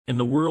In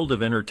the world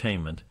of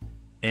entertainment,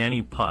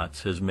 Annie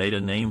Potts has made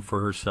a name for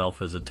herself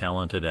as a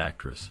talented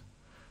actress.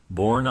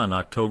 Born on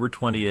October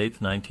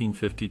 28,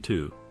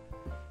 1952,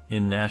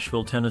 in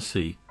Nashville,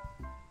 Tennessee,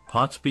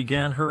 Potts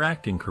began her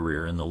acting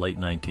career in the late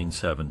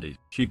 1970s.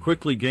 She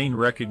quickly gained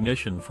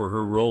recognition for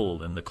her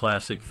role in the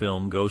classic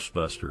film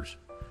Ghostbusters,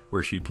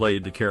 where she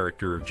played the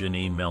character of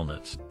Janine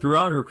Melnitz.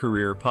 Throughout her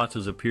career, Potts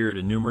has appeared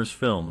in numerous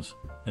films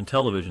and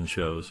television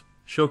shows,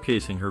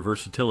 showcasing her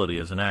versatility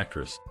as an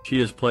actress. She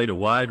has played a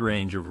wide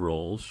range of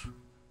roles,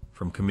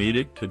 from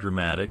comedic to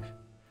dramatic,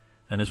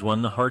 and has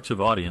won the hearts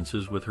of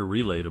audiences with her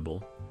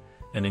relatable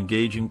and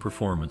engaging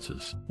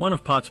performances. One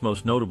of Potts'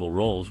 most notable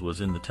roles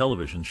was in the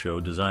television show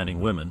Designing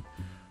Women,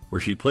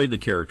 where she played the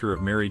character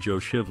of Mary Jo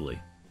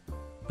Shively.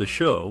 The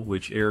show,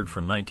 which aired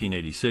from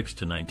 1986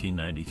 to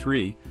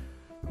 1993,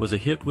 was a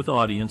hit with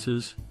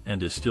audiences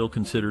and is still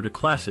considered a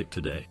classic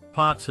today.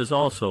 Potts has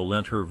also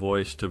lent her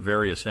voice to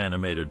various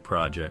animated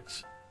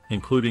projects,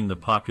 including the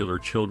popular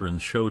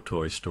children's show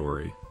Toy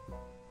Story,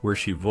 where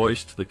she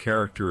voiced the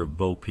character of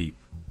Bo Peep.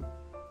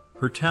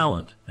 Her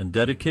talent and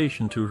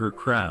dedication to her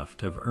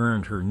craft have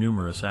earned her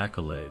numerous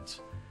accolades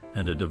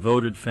and a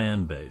devoted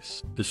fan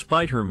base.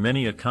 Despite her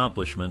many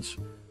accomplishments,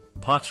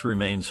 Potts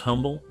remains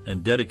humble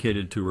and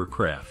dedicated to her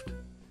craft.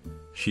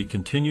 She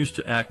continues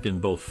to act in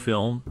both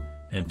film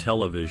and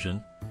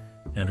television,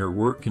 and her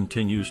work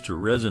continues to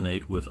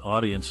resonate with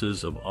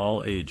audiences of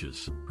all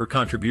ages. Her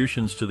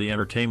contributions to the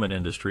entertainment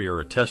industry are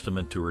a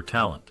testament to her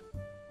talent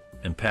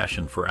and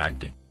passion for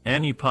acting.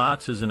 Annie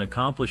Potts is an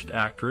accomplished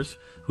actress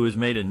who has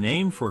made a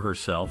name for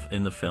herself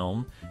in the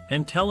film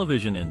and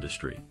television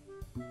industry.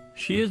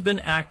 She has been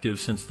active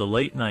since the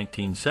late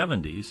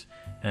 1970s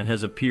and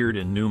has appeared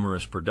in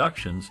numerous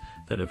productions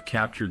that have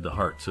captured the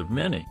hearts of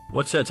many.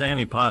 What sets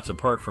Annie Potts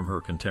apart from her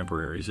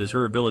contemporaries is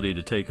her ability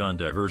to take on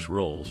diverse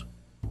roles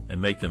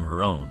and make them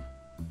her own.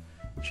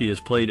 She has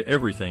played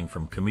everything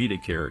from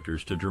comedic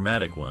characters to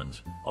dramatic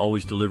ones,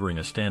 always delivering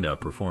a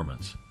standout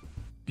performance.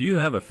 Do you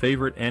have a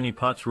favorite Annie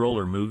Potts role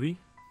or movie?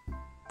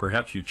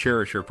 Perhaps you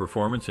cherish her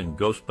performance in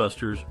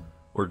Ghostbusters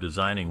or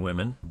Designing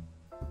Women?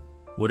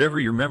 Whatever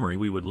your memory,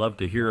 we would love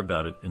to hear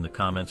about it in the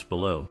comments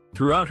below.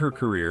 Throughout her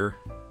career,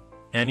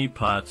 Annie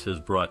Potts has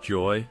brought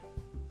joy,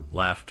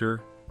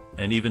 laughter,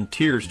 and even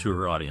tears to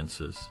her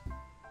audiences.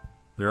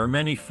 There are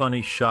many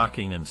funny,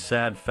 shocking, and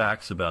sad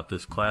facts about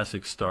this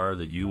classic star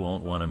that you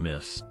won't want to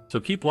miss. So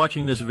keep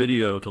watching this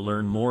video to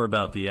learn more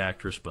about the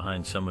actress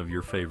behind some of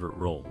your favorite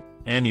roles.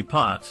 Annie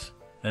Potts,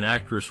 an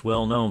actress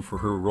well known for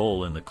her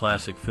role in the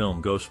classic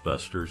film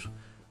Ghostbusters,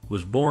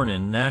 was born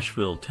in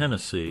Nashville,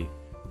 Tennessee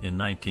in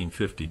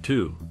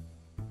 1952.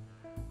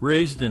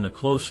 Raised in a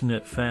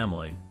close-knit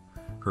family,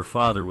 her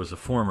father was a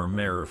former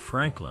mayor of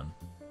Franklin,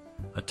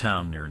 a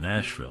town near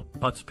Nashville.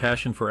 Potts'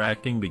 passion for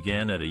acting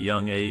began at a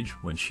young age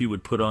when she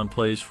would put on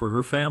plays for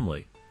her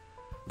family.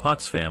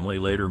 Potts' family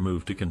later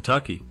moved to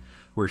Kentucky,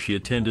 where she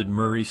attended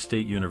Murray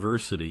State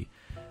University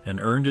and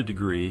earned a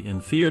degree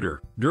in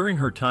theater. During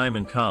her time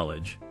in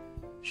college,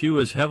 she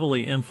was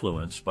heavily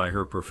influenced by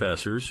her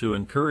professors who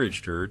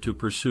encouraged her to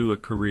pursue a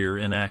career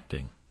in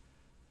acting.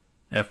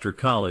 After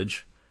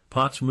college,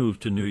 Potts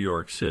moved to New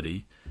York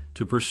City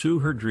to pursue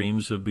her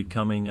dreams of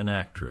becoming an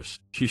actress.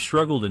 She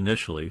struggled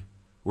initially,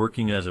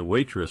 working as a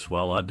waitress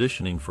while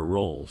auditioning for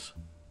roles.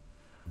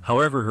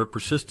 However, her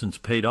persistence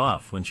paid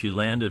off when she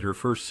landed her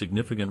first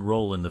significant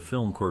role in the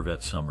film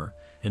Corvette Summer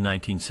in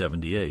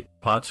 1978.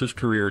 Potts'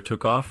 career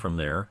took off from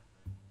there,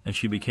 and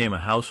she became a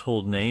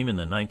household name in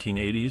the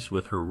 1980s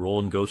with her role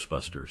in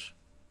Ghostbusters.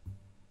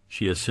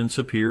 She has since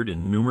appeared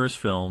in numerous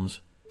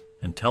films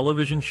and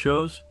television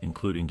shows,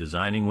 including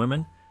Designing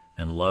Women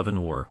and Love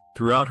and War.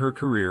 Throughout her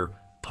career,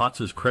 Potts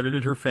has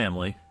credited her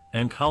family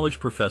and college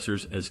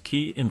professors as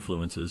key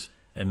influences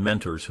and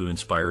mentors who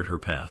inspired her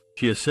path.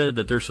 She has said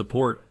that their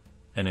support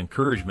and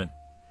encouragement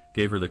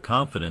gave her the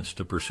confidence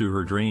to pursue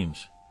her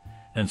dreams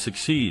and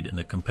succeed in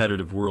the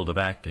competitive world of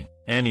acting.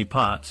 Annie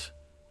Potts,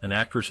 an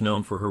actress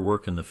known for her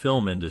work in the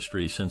film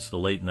industry since the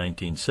late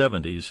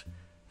 1970s,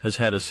 has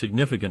had a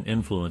significant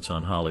influence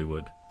on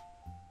Hollywood.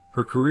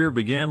 Her career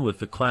began with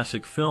the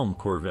classic film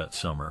Corvette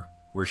Summer,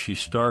 where she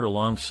starred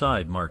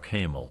alongside Mark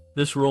Hamill.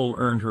 This role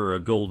earned her a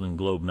Golden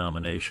Globe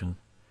nomination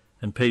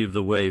and paved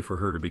the way for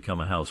her to become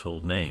a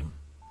household name.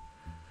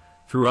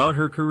 Throughout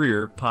her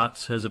career,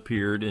 Potts has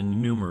appeared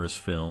in numerous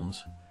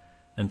films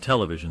and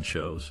television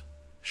shows,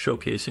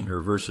 showcasing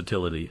her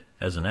versatility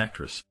as an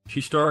actress.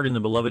 She starred in the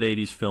beloved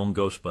 80s film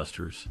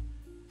Ghostbusters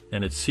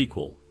and its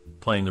sequel,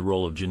 playing the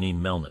role of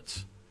Janine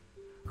Melnitz.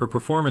 Her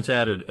performance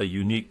added a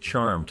unique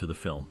charm to the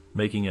film,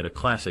 making it a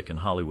classic in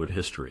Hollywood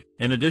history.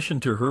 In addition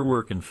to her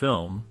work in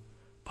film,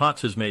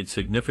 Potts has made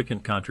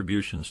significant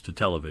contributions to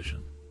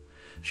television.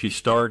 She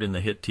starred in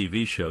the hit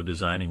TV show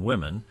Designing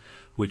Women,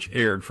 which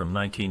aired from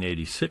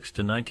 1986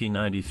 to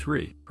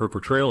 1993. Her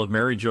portrayal of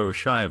Mary Jo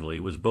Shively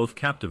was both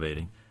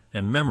captivating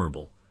and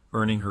memorable,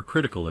 earning her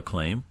critical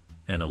acclaim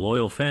and a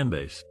loyal fan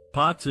base.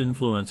 Potts'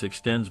 influence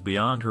extends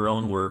beyond her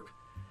own work,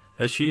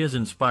 as she has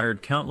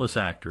inspired countless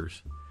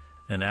actors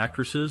and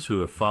actresses who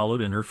have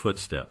followed in her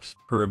footsteps.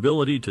 Her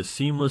ability to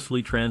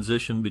seamlessly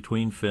transition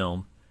between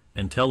film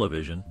and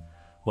television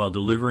while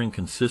delivering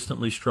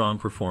consistently strong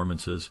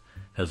performances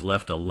has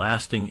left a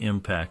lasting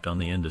impact on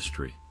the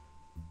industry.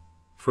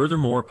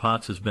 Furthermore,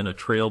 Potts has been a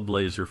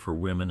trailblazer for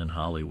women in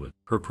Hollywood.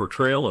 Her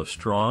portrayal of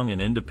strong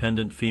and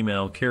independent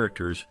female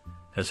characters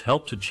has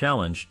helped to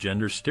challenge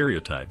gender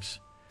stereotypes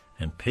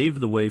and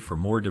pave the way for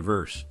more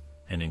diverse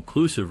and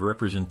inclusive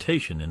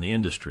representation in the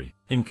industry.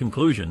 In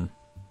conclusion,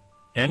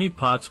 Annie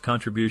Potts'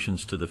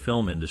 contributions to the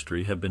film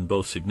industry have been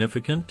both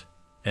significant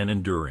and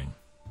enduring.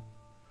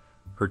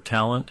 Her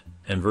talent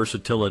and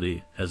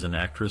versatility as an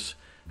actress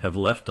have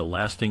left a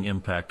lasting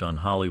impact on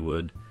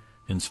Hollywood,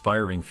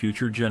 inspiring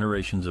future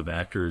generations of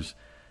actors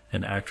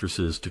and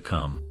actresses to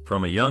come.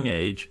 From a young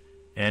age,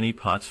 Annie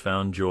Potts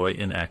found joy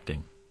in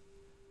acting.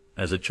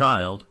 As a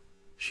child,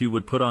 she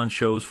would put on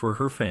shows for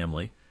her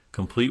family,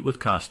 complete with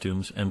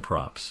costumes and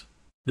props.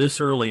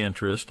 This early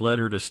interest led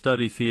her to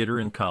study theater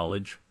in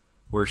college,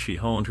 where she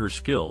honed her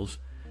skills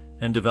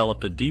and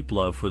developed a deep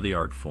love for the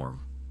art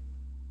form.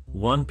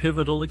 One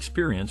pivotal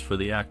experience for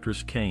the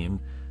actress came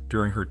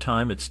during her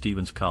time at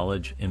Stevens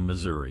College in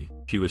Missouri.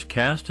 She was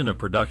cast in a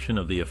production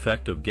of the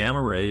effect of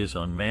gamma rays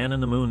on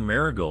man-in-the-moon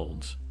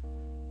marigolds,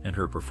 and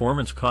her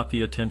performance caught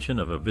the attention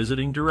of a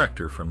visiting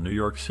director from New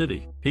York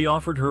City. He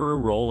offered her a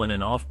role in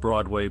an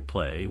off-Broadway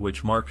play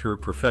which marked her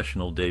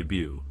professional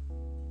debut.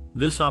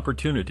 This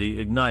opportunity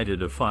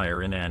ignited a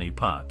fire in Annie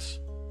Potts,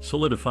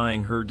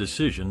 solidifying her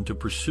decision to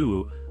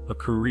pursue a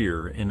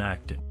career in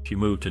acting. She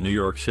moved to New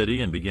York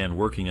City and began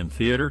working in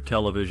theater,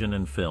 television,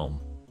 and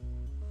film.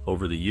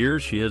 Over the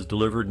years, she has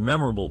delivered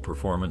memorable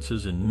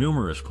performances in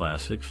numerous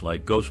classics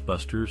like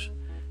Ghostbusters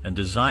and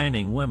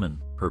Designing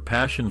Women. Her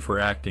passion for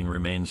acting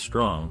remains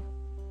strong,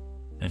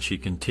 and she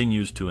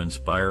continues to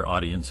inspire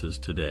audiences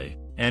today.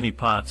 Annie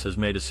Potts has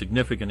made a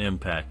significant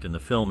impact in the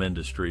film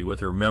industry with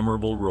her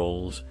memorable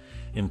roles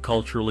in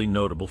culturally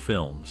notable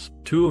films.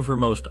 Two of her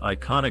most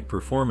iconic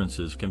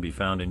performances can be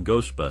found in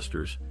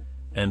Ghostbusters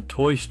and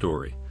Toy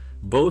Story,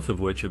 both of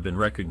which have been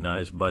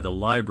recognized by the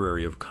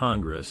Library of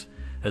Congress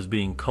as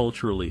being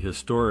culturally,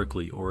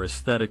 historically, or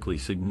aesthetically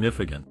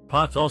significant.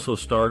 Potts also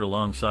starred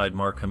alongside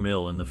Mark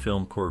Hamill in the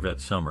film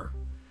Corvette Summer.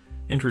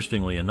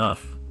 Interestingly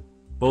enough,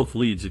 both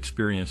leads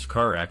experienced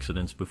car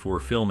accidents before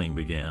filming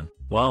began.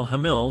 While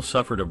Hamill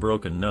suffered a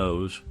broken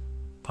nose,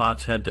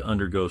 Potts had to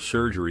undergo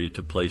surgery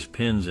to place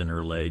pins in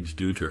her legs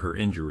due to her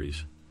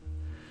injuries.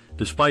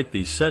 Despite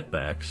these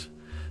setbacks,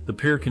 the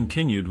pair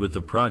continued with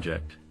the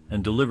project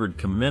and delivered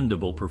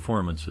commendable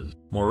performances.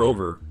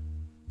 Moreover,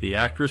 the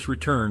actress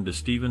returned to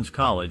Stevens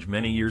College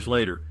many years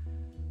later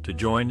to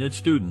join its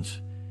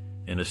students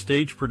in a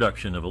stage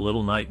production of A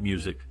Little Night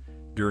Music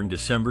during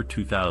December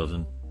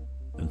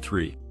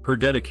 2003. Her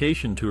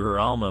dedication to her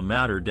alma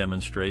mater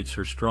demonstrates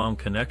her strong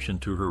connection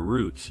to her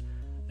roots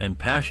and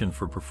passion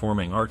for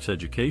performing arts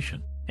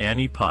education.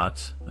 Annie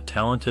Potts, a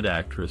talented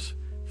actress,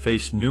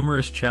 faced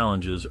numerous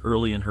challenges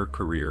early in her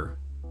career.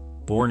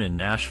 Born in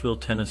Nashville,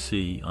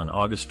 Tennessee on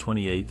August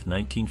 28,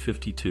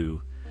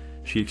 1952,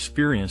 she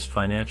experienced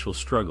financial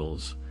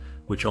struggles,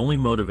 which only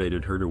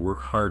motivated her to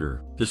work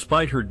harder.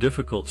 Despite her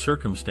difficult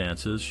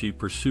circumstances, she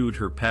pursued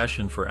her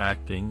passion for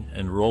acting,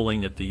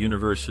 enrolling at the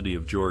University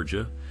of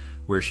Georgia,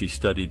 where she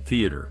studied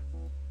theater.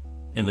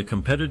 In the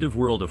competitive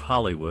world of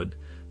Hollywood,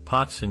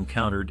 Potts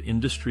encountered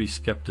industry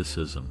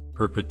skepticism.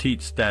 Her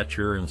petite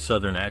stature and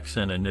southern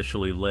accent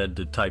initially led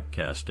to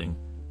typecasting,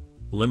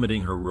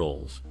 limiting her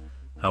roles.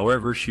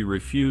 However, she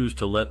refused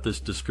to let this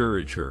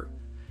discourage her.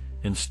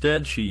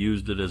 Instead, she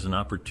used it as an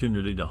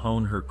opportunity to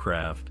hone her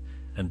craft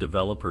and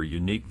develop her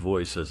unique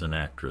voice as an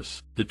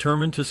actress.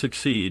 Determined to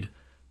succeed,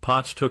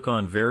 Potts took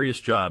on various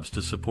jobs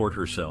to support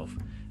herself,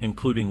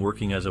 including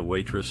working as a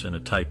waitress and a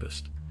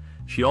typist.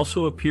 She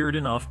also appeared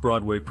in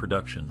off-Broadway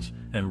productions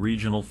and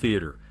regional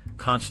theater,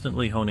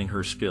 constantly honing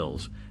her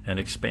skills and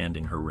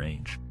expanding her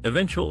range.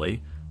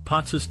 Eventually,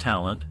 Potts's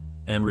talent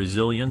and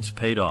resilience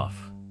paid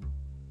off.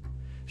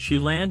 She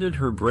landed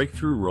her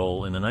breakthrough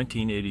role in the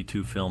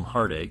 1982 film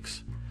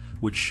Heartaches,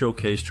 which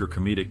showcased her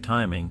comedic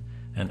timing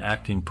and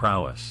acting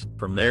prowess.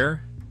 From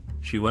there,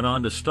 she went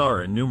on to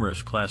star in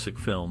numerous classic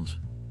films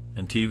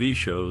and TV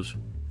shows,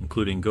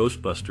 including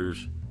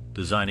Ghostbusters,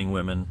 Designing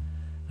Women,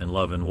 and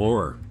Love and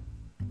War.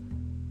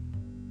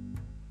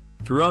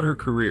 Throughout her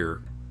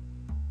career,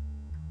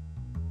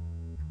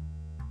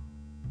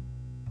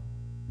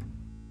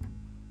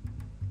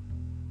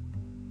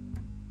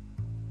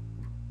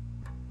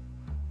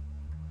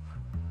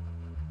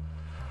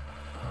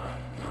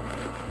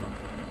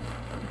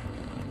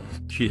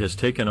 she has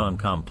taken on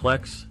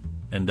complex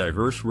and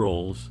diverse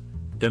roles,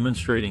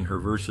 demonstrating her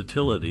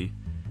versatility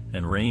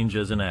and range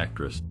as an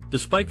actress.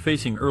 Despite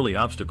facing early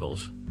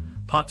obstacles,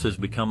 Potts has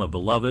become a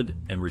beloved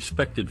and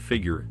respected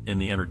figure in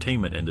the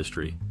entertainment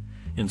industry,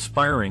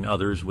 inspiring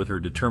others with her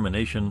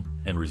determination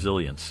and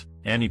resilience.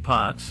 Annie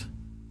Potts,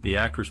 the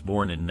actress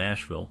born in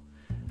Nashville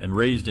and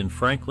raised in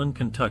Franklin,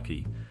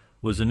 Kentucky,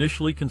 was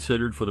initially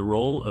considered for the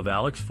role of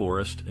Alex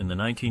Forrest in the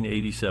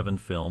 1987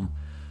 film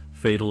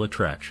Fatal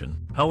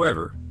Attraction.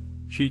 However,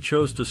 She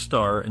chose to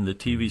star in the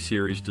TV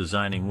series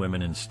Designing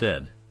Women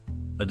instead,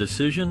 a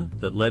decision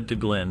that led to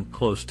Glenn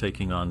Close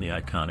taking on the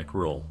iconic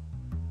role.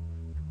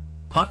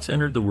 Potts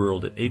entered the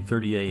world at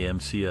 8:30 a.m.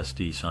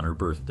 CST on her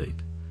birth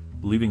date,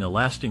 leaving a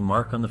lasting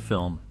mark on the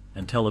film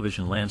and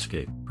television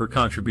landscape. Her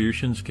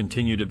contributions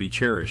continue to be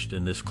cherished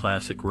in this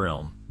classic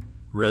realm,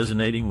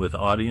 resonating with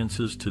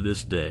audiences to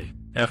this day.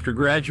 After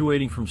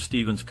graduating from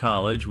Stevens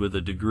College with a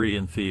degree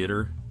in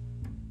theater,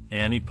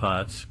 Annie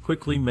Potts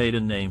quickly made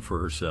a name for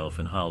herself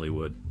in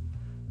Hollywood.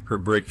 Her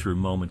breakthrough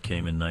moment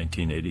came in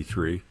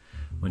 1983,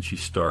 when she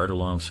starred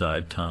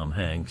alongside Tom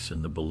Hanks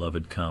in the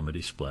beloved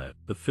comedy Splat.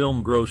 The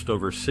film grossed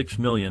over $6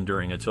 million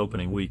during its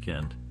opening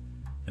weekend,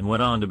 and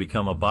went on to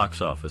become a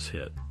box office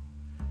hit.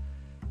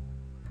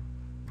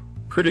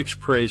 Critics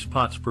praised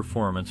Potts'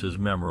 performance as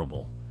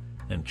memorable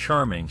and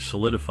charming,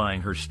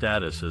 solidifying her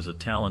status as a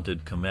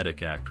talented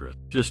comedic actress.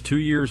 Just 2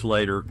 years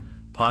later,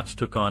 Potts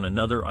took on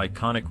another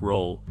iconic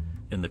role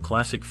in the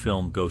classic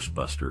film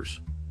Ghostbusters.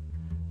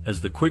 As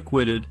the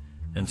quick-witted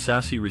and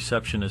sassy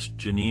receptionist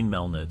Janine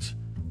Melnitz,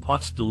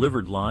 Potts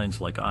delivered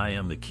lines like "I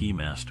am the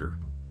Keymaster"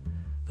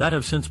 that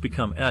have since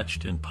become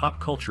etched in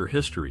pop culture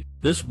history.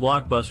 This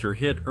blockbuster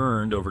hit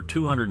earned over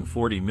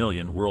 $240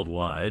 million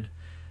worldwide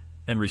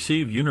and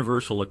received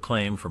universal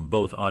acclaim from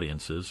both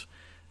audiences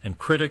and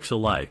critics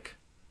alike.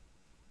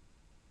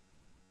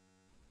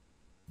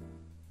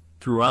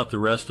 Throughout the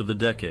rest of the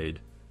decade,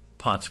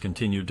 Potts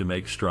continued to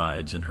make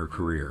strides in her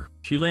career.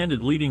 She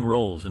landed leading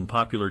roles in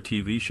popular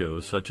TV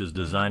shows such as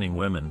Designing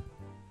Women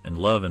and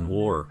Love and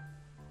War.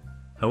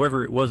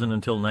 However, it wasn't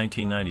until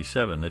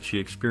 1997 that she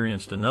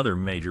experienced another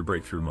major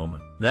breakthrough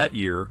moment. That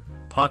year,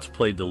 Potts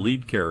played the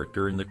lead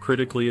character in the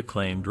critically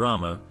acclaimed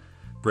drama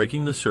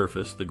Breaking the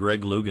Surface, the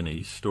Greg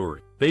Louganis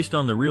story. Based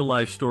on the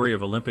real-life story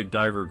of Olympic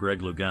diver Greg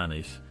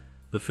Louganis,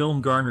 the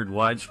film garnered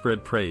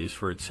widespread praise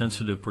for its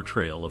sensitive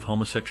portrayal of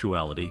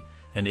homosexuality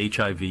and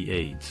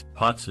HIV/AIDS.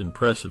 Potts'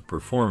 impressive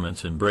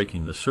performance in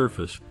Breaking the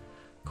Surface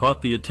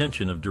caught the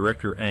attention of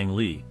director Ang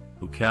Lee,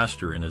 who cast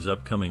her in his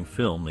upcoming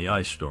film The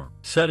Ice Storm.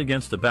 Set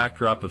against the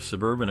backdrop of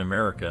suburban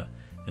America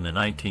in the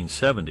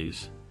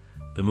 1970s,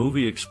 the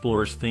movie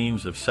explores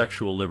themes of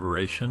sexual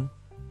liberation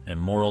and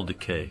moral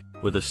decay.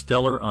 With a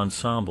stellar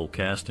ensemble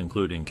cast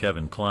including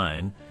Kevin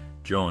Kline,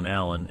 Joan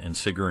Allen, and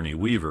Sigourney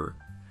Weaver,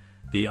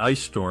 The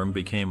Ice Storm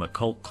became a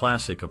cult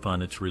classic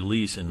upon its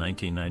release in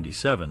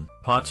 1997.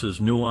 Potts'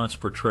 nuanced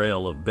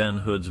portrayal of Ben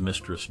Hood's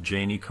mistress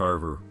Janie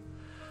Carver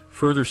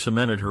further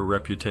cemented her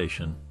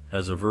reputation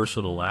as a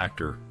versatile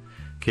actor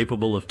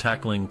capable of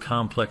tackling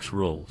complex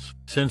roles.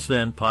 Since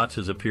then, Potts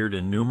has appeared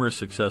in numerous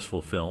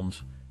successful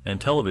films and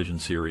television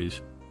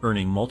series,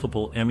 earning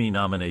multiple Emmy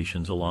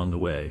nominations along the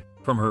way.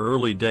 From her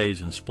early days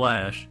in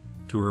Splash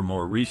to her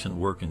more recent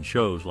work in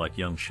shows like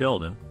Young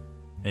Sheldon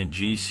and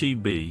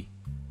GCB,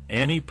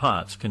 Annie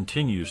Potts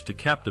continues to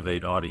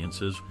captivate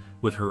audiences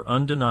with her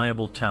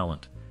undeniable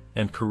talent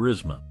and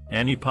charisma.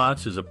 Annie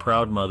Potts is a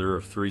proud mother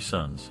of 3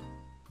 sons.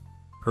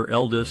 Her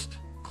eldest,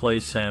 Clay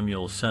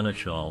Samuel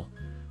Seneschal,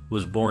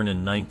 was born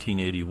in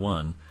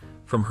 1981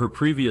 from her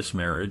previous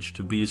marriage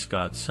to B.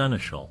 Scott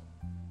Seneschal.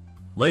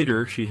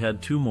 Later, she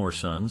had 2 more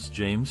sons,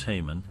 James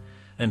Heyman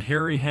and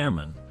Harry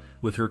Hammond,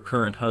 with her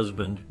current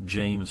husband,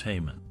 James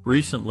Heyman.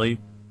 Recently,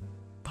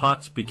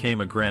 Potts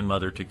became a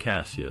grandmother to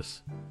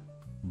Cassius,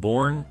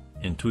 born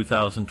in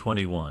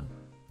 2021.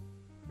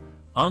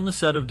 On the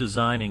set of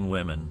Designing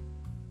Women,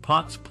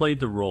 Potts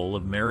played the role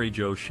of Mary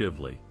Jo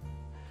Shively.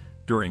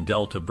 During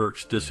Delta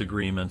Burke's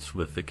disagreements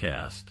with the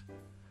cast,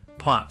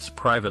 Potts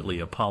privately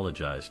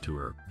apologized to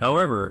her.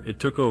 However, it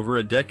took over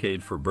a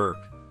decade for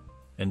Burke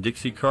and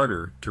Dixie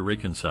Carter to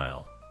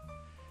reconcile.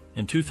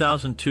 In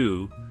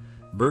 2002,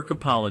 Burke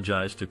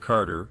apologized to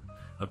Carter,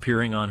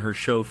 appearing on her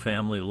show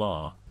Family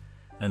Law,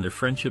 and their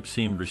friendship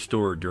seemed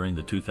restored during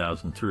the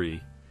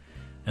 2003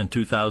 and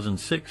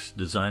 2006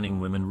 Designing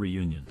Women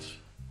reunions.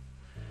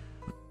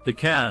 The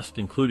cast,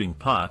 including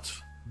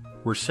Potts,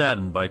 were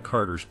saddened by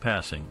Carter's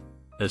passing,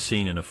 as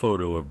seen in a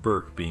photo of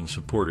Burke being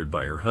supported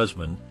by her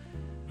husband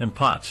and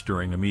Potts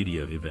during a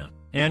media event.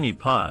 Annie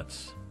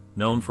Potts,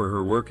 known for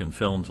her work in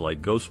films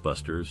like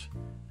Ghostbusters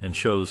and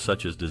shows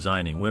such as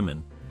Designing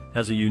Women,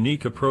 has a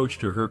unique approach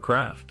to her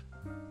craft.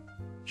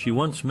 She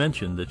once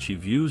mentioned that she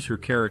views her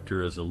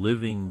character as a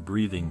living,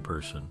 breathing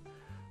person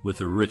with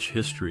a rich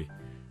history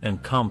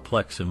and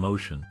complex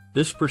emotion.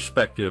 This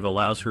perspective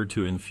allows her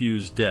to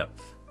infuse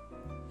depth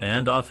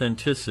and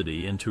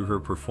authenticity into her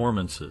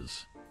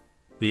performances.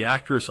 The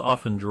actress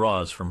often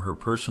draws from her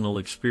personal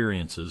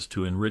experiences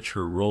to enrich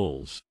her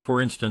roles.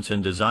 For instance,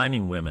 in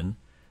Designing Women,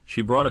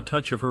 she brought a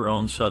touch of her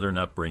own Southern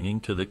upbringing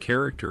to the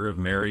character of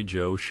Mary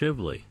Jo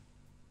Shively.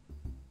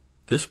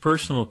 This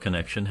personal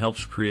connection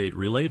helps create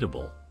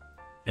relatable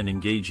and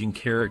engaging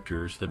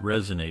characters that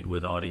resonate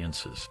with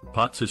audiences.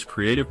 Potts'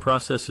 creative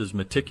process is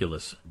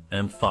meticulous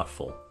and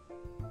thoughtful.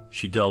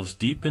 She delves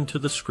deep into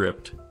the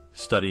script,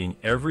 studying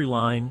every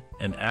line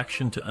and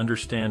action to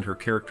understand her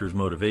character's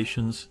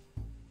motivations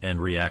and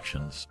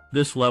reactions.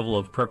 This level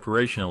of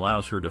preparation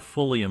allows her to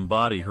fully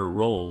embody her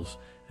roles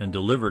and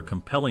deliver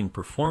compelling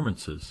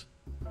performances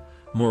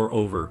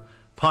Moreover,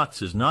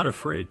 Potts is not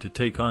afraid to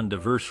take on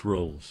diverse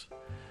roles,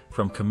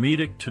 from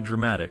comedic to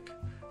dramatic,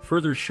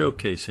 further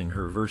showcasing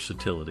her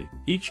versatility.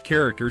 Each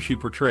character she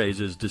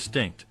portrays is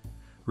distinct,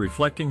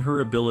 reflecting her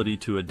ability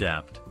to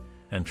adapt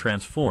and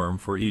transform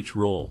for each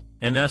role.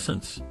 In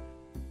essence,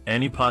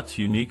 Annie Potts'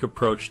 unique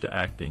approach to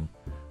acting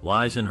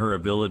lies in her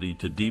ability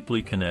to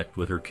deeply connect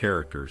with her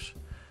characters,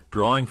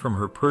 drawing from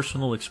her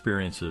personal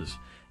experiences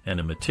and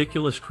a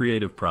meticulous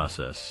creative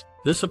process.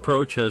 This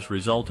approach has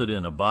resulted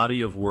in a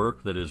body of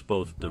work that is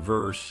both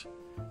diverse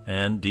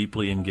and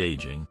deeply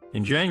engaging.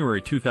 In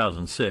January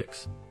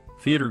 2006,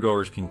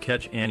 theatergoers can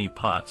catch Annie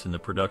Potts in the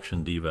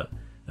production Diva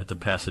at the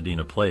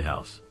Pasadena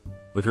Playhouse.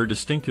 With her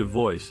distinctive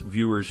voice,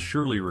 viewers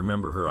surely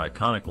remember her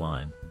iconic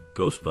line,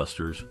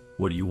 "Ghostbusters,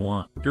 what do you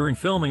want?" During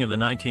filming of the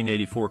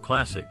 1984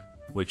 classic,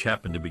 which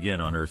happened to begin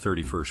on her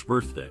 31st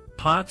birthday,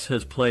 Potts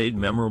has played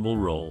memorable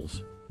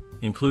roles,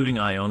 including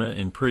Iona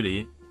in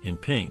Pretty in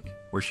Pink,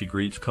 where she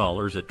greets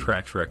callers at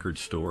Trax Record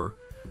Store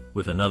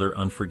with another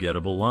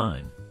unforgettable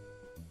line,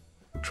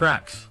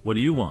 "Trax, what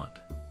do you want?"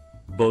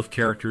 Both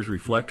characters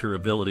reflect her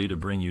ability to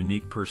bring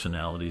unique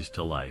personalities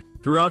to life.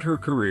 Throughout her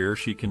career,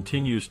 she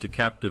continues to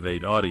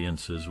captivate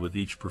audiences with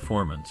each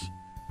performance,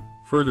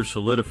 further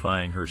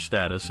solidifying her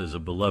status as a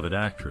beloved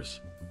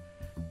actress.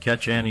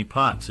 Catch Annie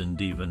Potts in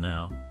Diva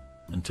now,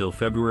 until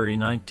February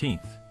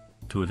 19th,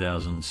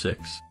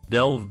 2006.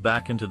 Delve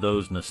back into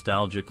those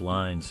nostalgic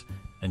lines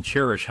and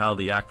cherish how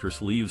the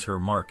actress leaves her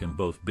mark in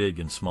both big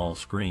and small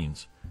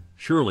screens.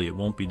 Surely it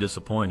won't be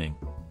disappointing.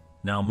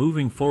 Now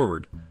moving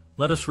forward,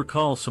 let us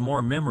recall some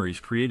more memories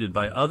created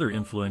by other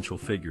influential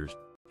figures.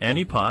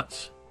 Annie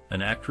Potts,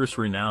 an actress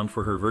renowned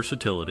for her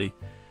versatility,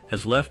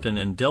 has left an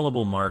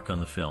indelible mark on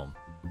the film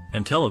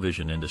and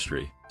television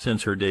industry.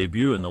 Since her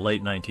debut in the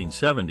late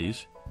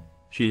 1970s,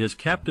 she has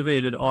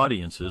captivated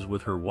audiences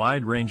with her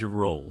wide range of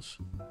roles,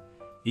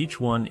 each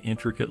one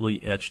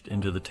intricately etched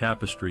into the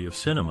tapestry of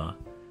cinema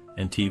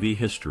and TV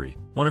history.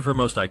 One of her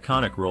most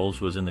iconic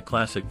roles was in the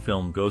classic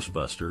film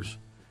Ghostbusters,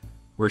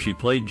 where she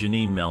played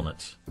Janine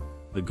Melnitz,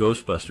 the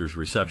Ghostbusters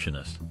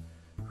receptionist.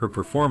 Her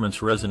performance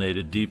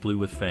resonated deeply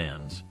with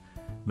fans,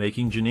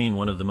 making Janine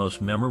one of the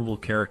most memorable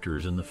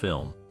characters in the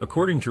film.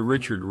 According to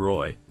Richard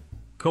Roy,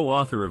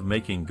 co-author of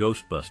Making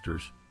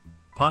Ghostbusters,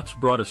 Potts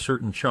brought a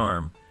certain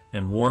charm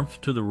and warmth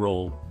to the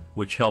role,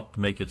 which helped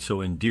make it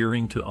so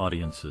endearing to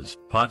audiences.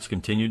 Potts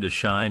continued to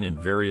shine in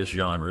various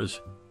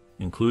genres,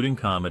 including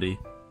comedy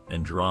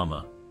and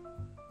drama,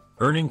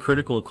 earning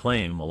critical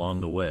acclaim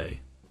along the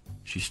way.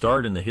 She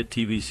starred in the hit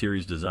TV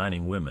series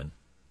Designing Women,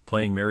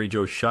 playing Mary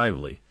Jo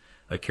Shively,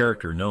 a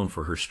character known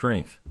for her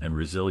strength and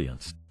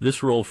resilience.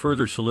 This role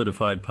further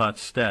solidified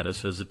Potts'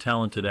 status as a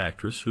talented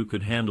actress who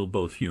could handle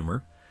both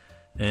humor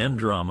and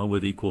drama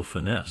with equal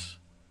finesse.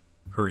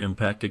 Her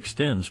impact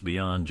extends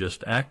beyond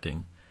just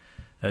acting,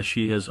 as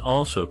she has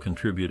also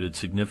contributed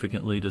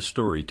significantly to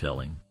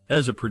storytelling.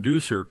 As a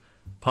producer,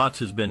 Potts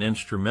has been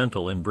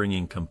instrumental in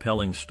bringing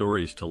compelling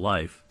stories to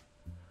life,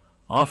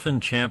 often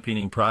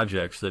championing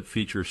projects that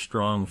feature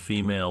strong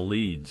female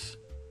leads.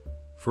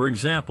 For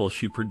example,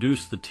 she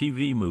produced the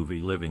TV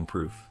movie Living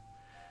Proof,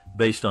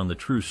 based on the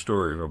true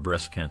story of a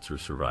breast cancer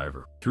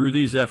survivor. Through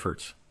these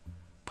efforts,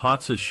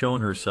 Potts has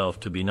shown herself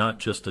to be not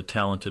just a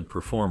talented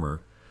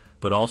performer,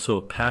 but also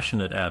a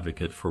passionate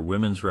advocate for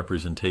women's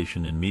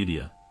representation in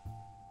media.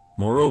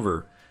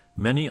 Moreover,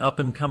 many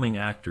up-and-coming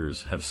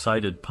actors have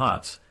cited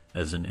Potts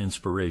as an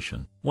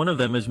inspiration. One of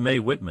them is Mae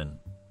Whitman,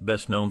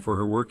 best known for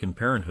her work in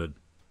Parenthood.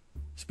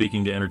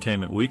 Speaking to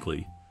Entertainment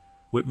Weekly,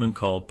 Whitman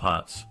called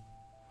Potts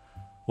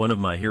one of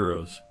my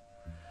heroes,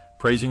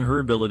 praising her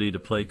ability to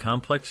play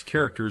complex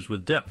characters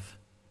with depth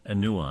and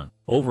nuance.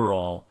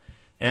 Overall,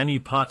 Annie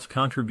Potts'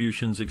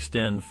 contributions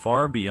extend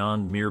far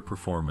beyond mere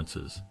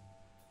performances.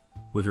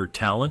 With her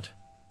talent,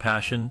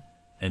 passion,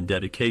 and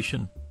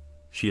dedication,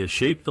 she has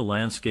shaped the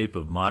landscape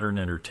of modern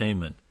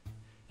entertainment,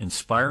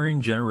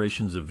 inspiring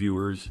generations of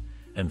viewers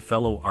and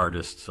fellow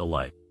artists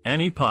alike.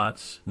 Annie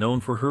Potts, known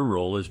for her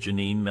role as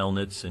Janine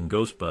Melnitz in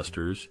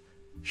Ghostbusters,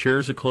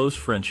 shares a close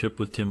friendship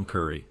with Tim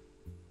Curry.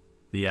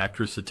 The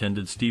actress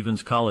attended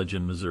Stevens College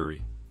in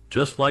Missouri,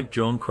 just like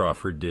Joan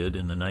Crawford did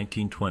in the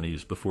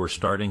 1920s before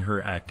starting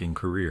her acting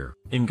career.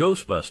 In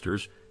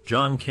Ghostbusters,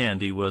 John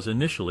Candy was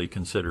initially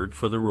considered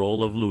for the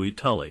role of Louis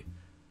Tully,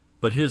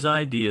 but his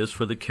ideas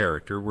for the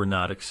character were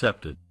not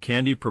accepted.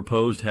 Candy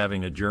proposed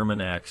having a German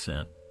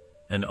accent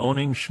and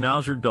owning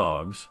Schnauzer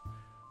dogs,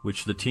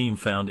 which the team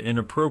found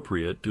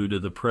inappropriate due to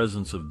the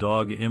presence of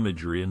dog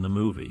imagery in the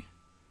movie.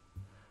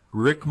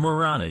 Rick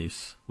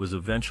Moranis was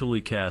eventually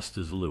cast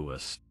as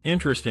Louis.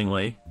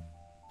 Interestingly,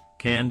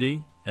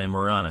 Candy and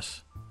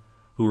Moranis,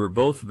 who were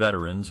both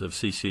veterans of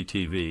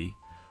CCTV,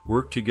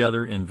 worked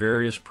together in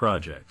various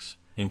projects,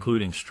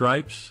 including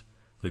Stripes,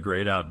 The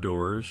Great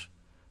Outdoors,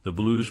 The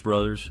Blues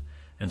Brothers,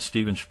 and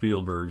Steven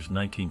Spielberg's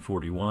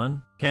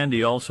 1941.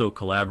 Candy also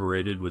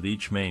collaborated with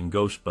each main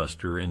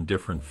Ghostbuster in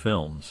different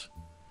films.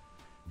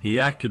 He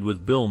acted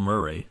with Bill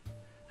Murray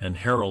and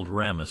Harold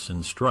Ramis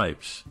in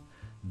Stripes,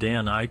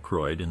 Dan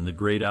Aykroyd in The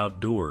Great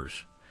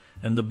Outdoors,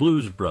 and the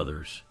Blues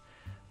Brothers,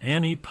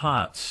 Annie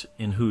Potts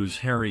in Who's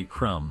Harry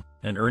Crumb,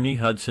 and Ernie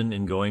Hudson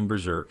in Going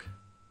Berserk.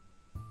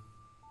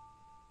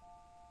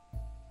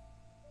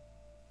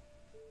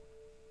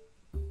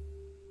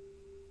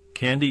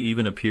 Candy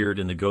even appeared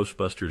in the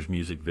Ghostbusters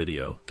music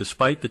video.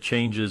 Despite the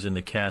changes in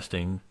the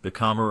casting, the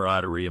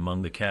camaraderie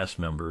among the cast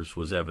members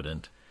was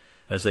evident,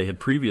 as they had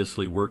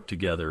previously worked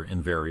together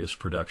in various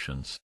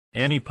productions.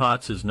 Annie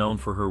Potts is known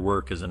for her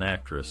work as an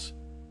actress,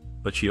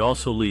 but she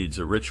also leads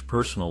a rich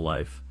personal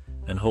life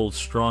and holds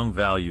strong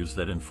values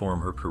that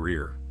inform her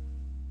career.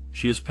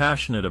 She is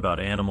passionate about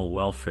animal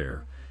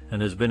welfare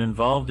and has been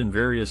involved in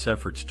various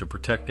efforts to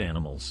protect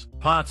animals.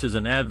 Potts is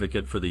an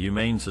advocate for the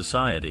Humane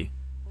Society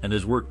and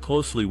has worked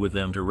closely with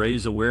them to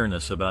raise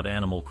awareness about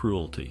animal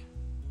cruelty.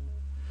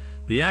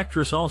 The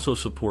actress also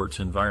supports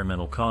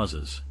environmental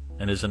causes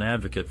and is an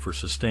advocate for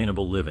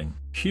sustainable living.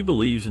 She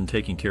believes in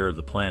taking care of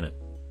the planet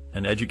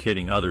and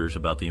educating others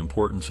about the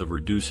importance of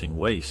reducing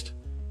waste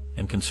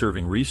and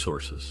conserving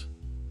resources.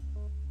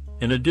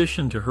 In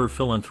addition to her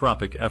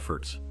philanthropic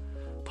efforts,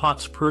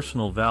 Potts'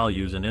 personal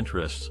values and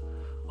interests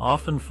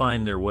often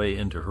find their way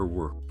into her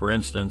work. For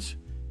instance,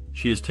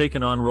 she has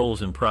taken on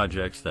roles in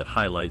projects that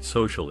highlight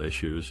social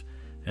issues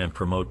and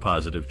promote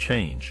positive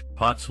change.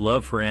 Potts'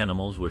 love for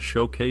animals was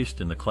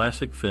showcased in the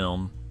classic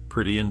film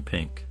Pretty in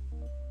Pink,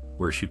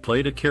 where she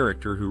played a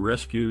character who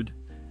rescued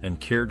and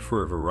cared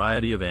for a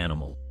variety of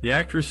animals. The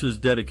actress's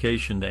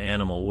dedication to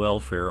animal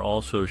welfare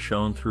also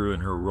shone through in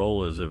her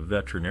role as a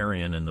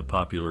veterinarian in the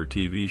popular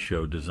TV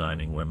show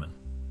Designing Women.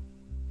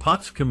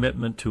 Potts'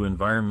 commitment to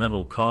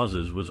environmental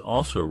causes was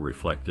also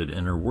reflected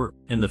in her work.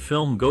 In the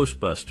film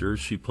Ghostbusters,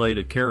 she played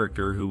a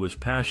character who was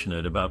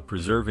passionate about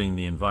preserving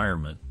the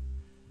environment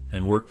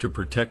and worked to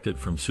protect it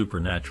from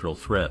supernatural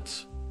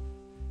threats.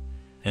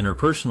 In her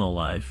personal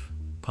life,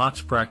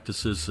 Potts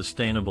practices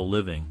sustainable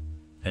living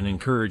and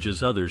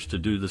encourages others to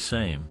do the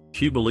same.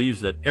 She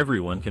believes that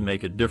everyone can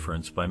make a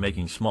difference by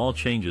making small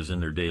changes in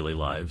their daily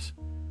lives,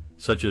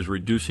 such as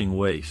reducing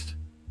waste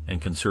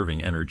and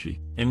conserving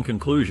energy. In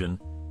conclusion,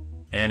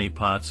 Annie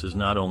Potts is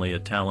not only a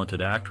talented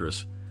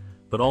actress,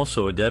 but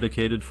also a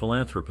dedicated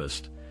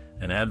philanthropist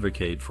and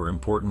advocate for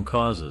important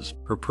causes.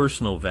 Her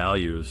personal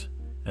values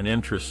and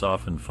interests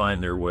often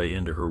find their way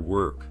into her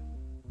work,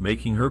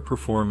 making her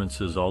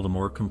performances all the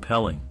more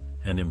compelling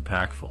and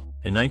impactful.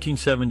 In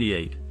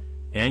 1978,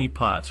 Annie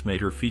Potts made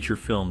her feature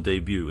film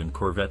debut in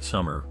Corvette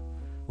Summer,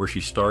 where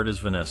she starred as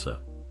Vanessa.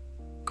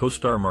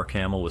 Co-star Mark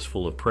Hamill was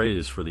full of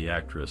praise for the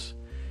actress,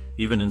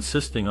 even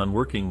insisting on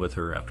working with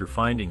her after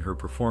finding her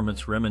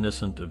performance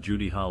reminiscent of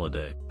Judy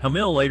Holliday.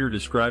 Hamill later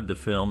described the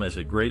film as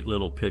a great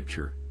little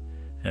picture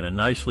and a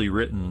nicely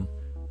written,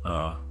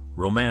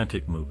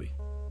 romantic movie.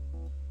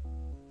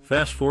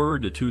 Fast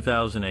forward to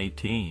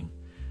 2018,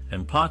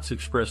 and Potts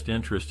expressed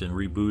interest in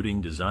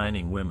rebooting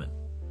Designing Women,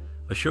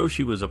 a show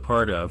she was a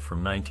part of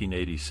from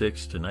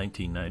 1986 to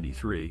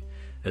 1993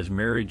 as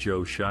Mary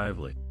Jo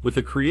Shively. With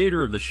the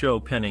creator of the show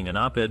penning an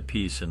op-ed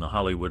piece in The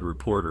Hollywood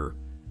Reporter,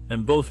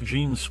 and both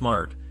Jean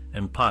Smart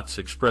and Potts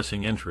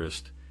expressing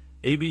interest,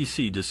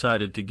 ABC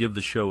decided to give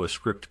the show a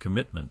script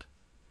commitment.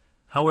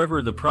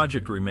 However, the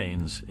project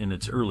remains in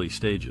its early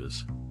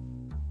stages.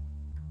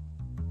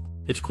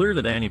 It's clear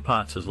that Annie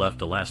Potts has left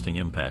a lasting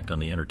impact on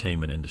the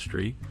entertainment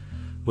industry,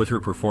 with her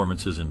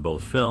performances in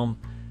both film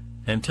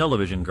and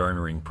television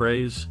garnering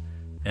praise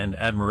and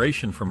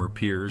admiration from her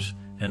peers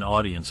and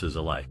audiences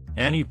alike.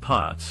 Annie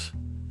Potts,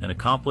 an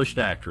accomplished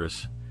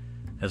actress,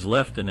 has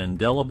left an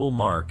indelible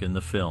mark in the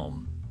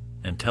film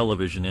and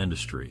television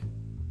industry.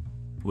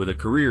 With a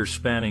career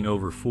spanning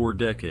over 4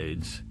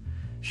 decades,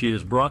 she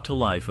has brought to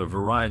life a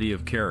variety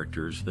of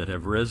characters that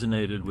have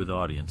resonated with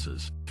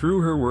audiences.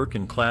 Through her work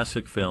in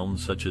classic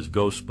films such as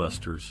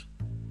Ghostbusters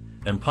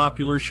and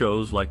popular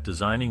shows like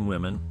Designing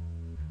Women,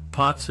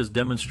 Potts has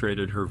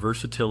demonstrated her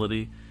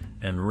versatility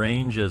and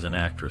range as an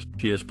actress.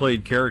 She has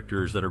played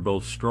characters that are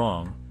both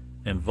strong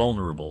and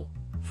vulnerable,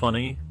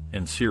 funny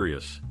and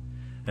serious,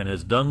 and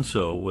has done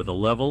so with a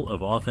level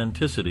of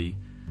authenticity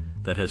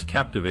that has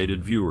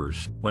captivated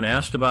viewers. When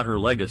asked about her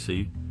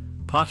legacy,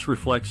 Potts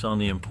reflects on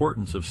the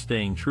importance of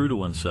staying true to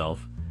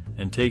oneself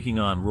and taking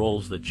on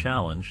roles that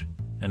challenge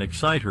and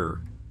excite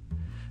her.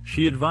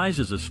 She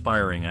advises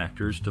aspiring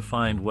actors to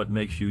find what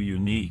makes you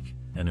unique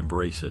and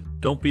embrace it.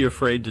 Don't be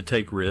afraid to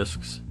take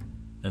risks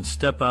and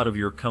step out of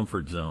your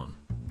comfort zone.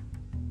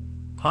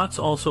 Potts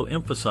also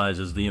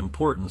emphasizes the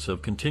importance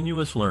of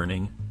continuous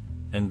learning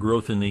and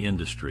growth in the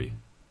industry.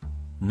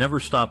 Never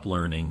stop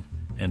learning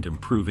and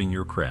improving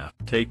your craft.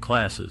 Take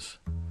classes,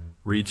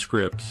 read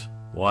scripts,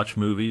 watch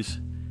movies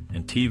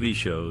and TV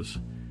shows,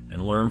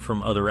 and learn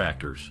from other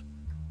actors.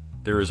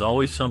 There is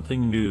always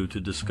something new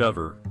to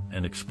discover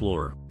and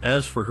explore.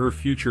 As for her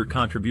future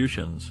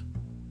contributions,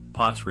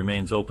 Potts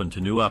remains open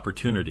to new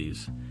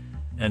opportunities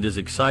and is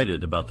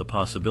excited about the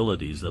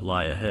possibilities that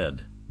lie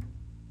ahead.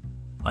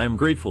 I am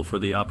grateful for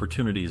the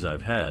opportunities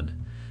I've had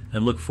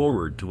and look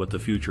forward to what the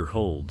future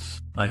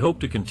holds. I hope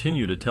to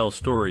continue to tell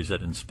stories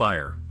that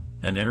inspire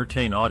and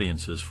entertain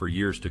audiences for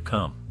years to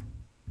come.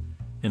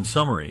 In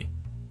summary,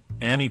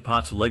 Annie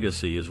Potts'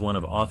 legacy is one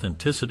of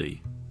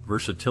authenticity,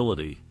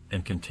 versatility,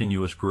 and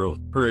continuous growth.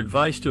 Her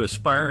advice to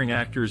aspiring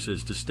actors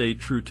is to stay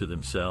true to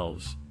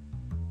themselves,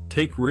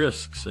 take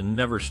risks, and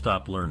never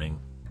stop learning.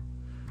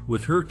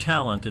 With her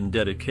talent and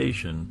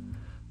dedication,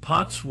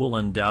 POTTS will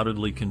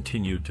undoubtedly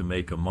continue to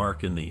make a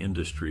mark in the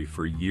industry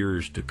for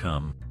years to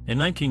come. In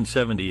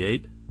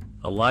 1978,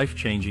 a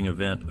life-changing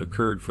event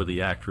occurred for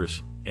the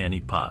actress Annie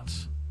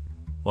Potts.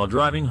 While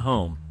driving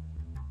home,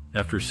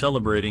 after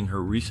celebrating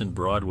her recent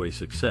Broadway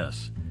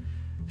success,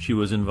 she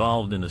was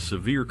involved in a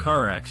severe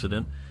car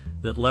accident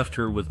that left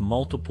her with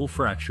multiple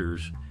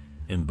fractures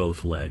in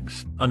both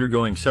legs.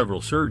 Undergoing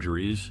several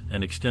surgeries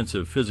and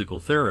extensive physical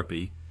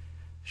therapy,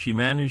 she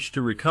managed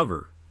to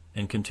recover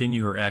and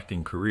continue her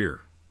acting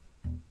career.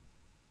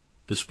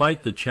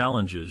 Despite the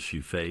challenges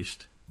she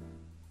faced,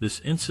 this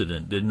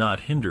incident did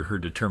not hinder her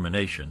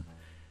determination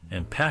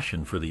and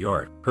passion for the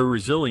art. Her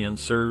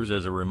resilience serves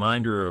as a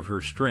reminder of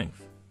her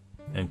strength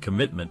and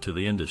commitment to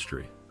the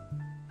industry.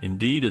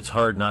 Indeed, it's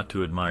hard not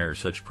to admire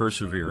such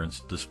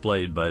perseverance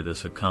displayed by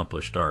this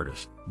accomplished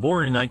artist.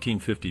 Born in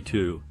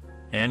 1952,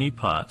 Annie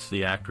Potts,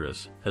 the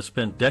actress, has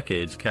spent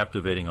decades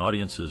captivating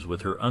audiences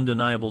with her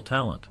undeniable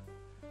talent.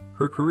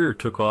 Her career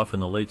took off in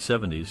the late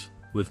 70s,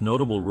 with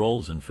notable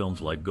roles in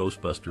films like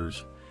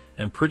Ghostbusters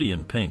and Pretty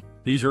in Pink.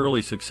 These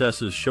early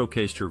successes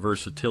showcased her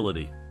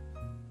versatility,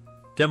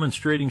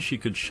 demonstrating she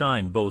could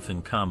shine both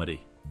in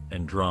comedy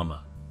and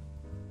drama.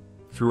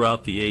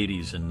 Throughout the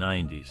 80s and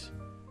 90s,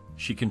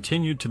 she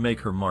continued to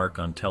make her mark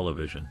on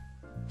television,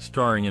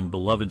 starring in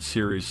beloved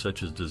series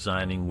such as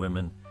Designing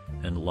Women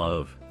and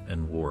Love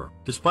and War.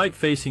 Despite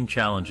facing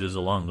challenges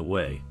along the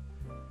way,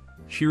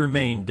 she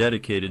remained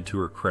dedicated to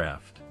her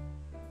craft,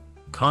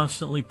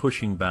 constantly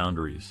pushing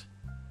boundaries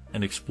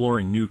and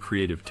exploring new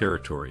creative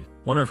territory.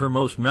 One of her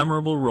most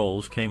memorable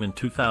roles came in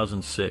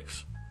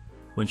 2006,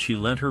 when she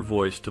lent her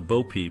voice to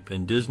Bo Peep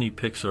in Disney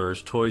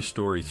Pixar's Toy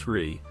Story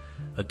 3,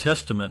 a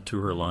testament to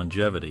her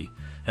longevity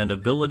and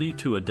ability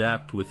to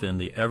adapt within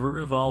the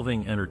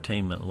ever-evolving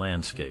entertainment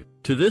landscape.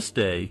 To this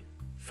day,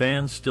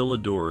 fans still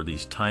adore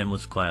these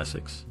timeless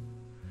classics,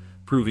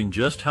 proving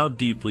just how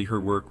deeply her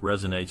work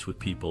resonates with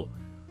people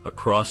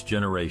across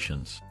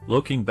generations.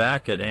 Looking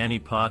back at Annie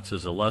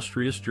Potts'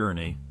 illustrious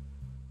journey,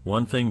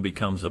 one thing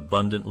becomes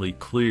abundantly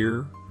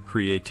clear: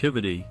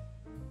 creativity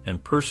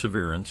and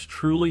perseverance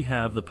truly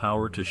have the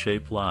power to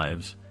shape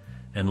lives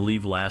and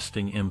leave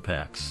lasting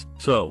impacts.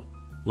 So,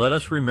 let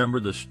us remember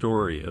the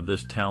story of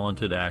this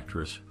talented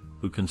actress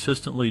who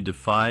consistently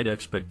defied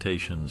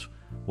expectations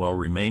while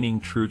remaining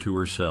true to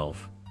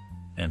herself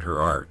and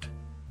her art.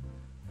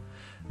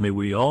 May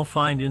we all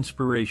find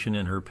inspiration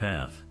in her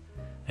path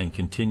and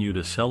continue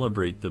to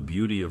celebrate the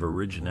beauty of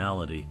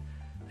originality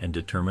and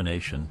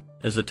determination.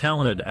 As a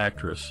talented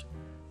actress,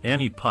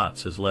 Annie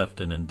Potts has left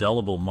an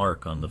indelible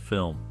mark on the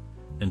film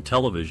and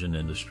television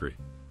industry.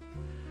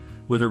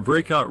 With her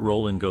breakout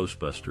role in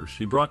Ghostbusters,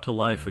 she brought to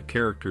life a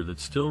character that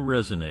still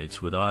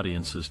resonates with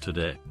audiences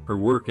today. Her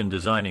work in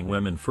Designing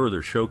Women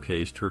further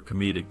showcased her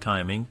comedic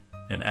timing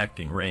and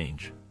acting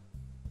range.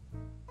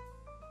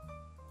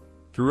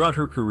 Throughout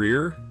her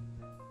career,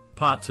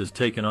 Potts has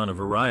taken on a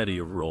variety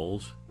of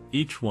roles,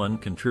 each one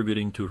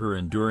contributing to her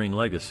enduring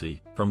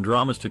legacy. From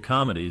dramas to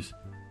comedies,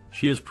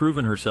 she has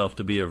proven herself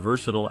to be a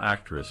versatile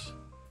actress,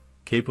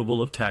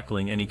 capable of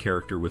tackling any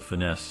character with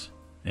finesse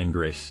and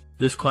grace.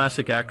 This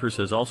classic actress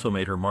has also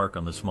made her mark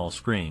on the small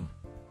screen,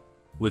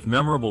 with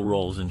memorable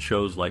roles in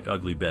shows like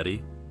Ugly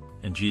Betty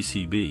and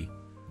GCB.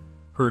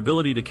 Her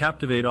ability to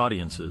captivate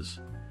audiences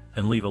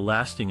and leave a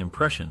lasting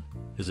impression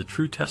is a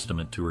true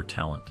testament to her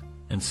talent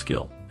and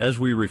skill. As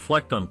we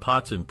reflect on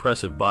Potts'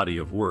 impressive body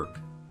of work,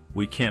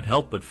 we can't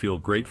help but feel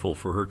grateful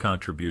for her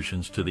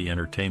contributions to the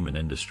entertainment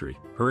industry.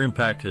 Her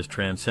impact has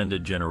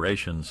transcended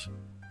generations,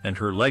 and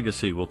her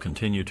legacy will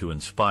continue to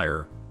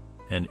inspire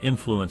and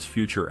influence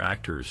future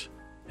actors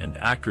and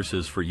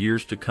actresses for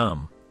years to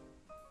come.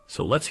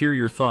 So let's hear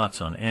your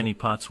thoughts on Annie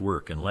Potts'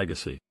 work and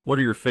legacy. What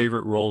are your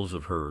favorite roles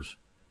of hers,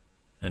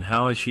 and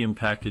how has she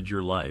impacted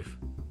your life?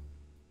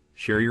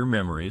 Share your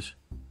memories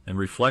and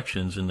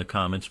reflections in the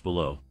comments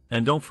below.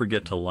 And don't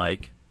forget to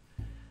like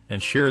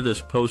and share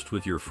this post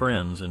with your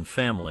friends and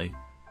family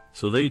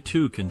so they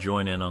too can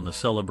join in on the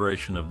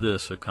celebration of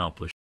this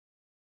accomplished